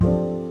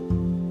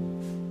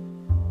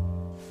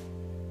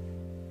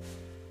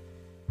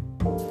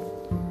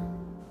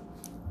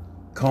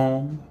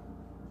Calm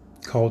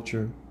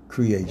Culture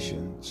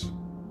Creations.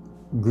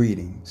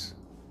 Greetings.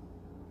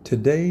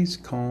 Today's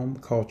calm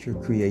culture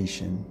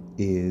creation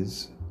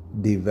is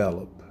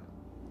develop,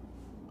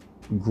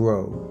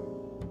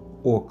 grow,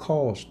 or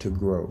cause to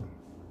grow,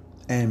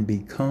 and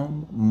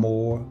become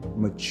more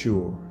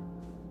mature,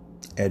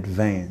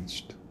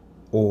 advanced,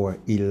 or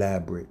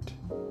elaborate.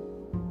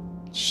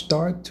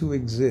 Start to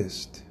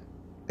exist,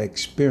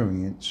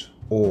 experience,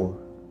 or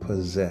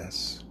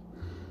possess.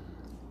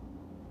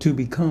 To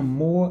become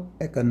more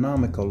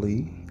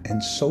economically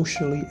and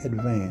socially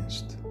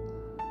advanced.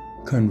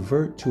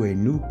 Convert to a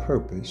new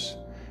purpose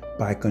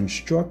by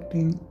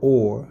constructing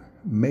or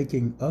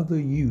making other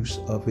use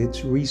of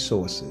its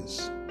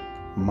resources.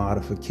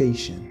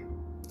 Modification.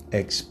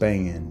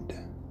 Expand.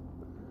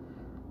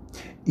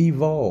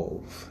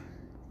 Evolve.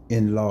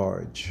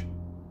 Enlarge.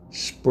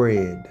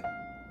 Spread.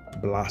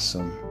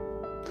 Blossom.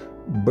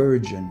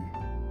 Burgeon.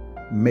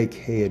 Make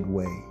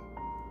headway.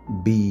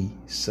 Be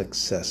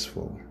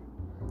successful.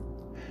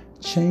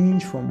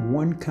 Change from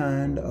one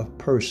kind of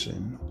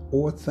person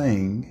or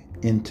thing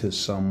into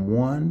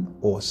someone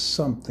or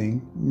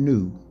something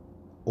new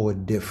or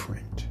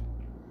different.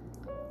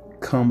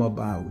 Come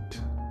about,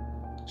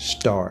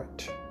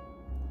 start,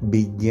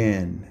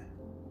 begin,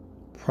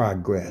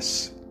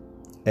 progress,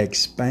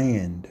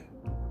 expand,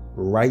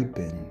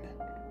 ripen,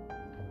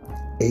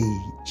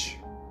 age.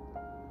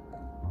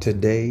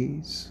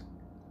 Today's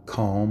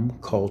calm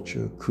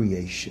culture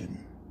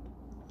creation.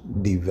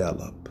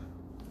 Develop.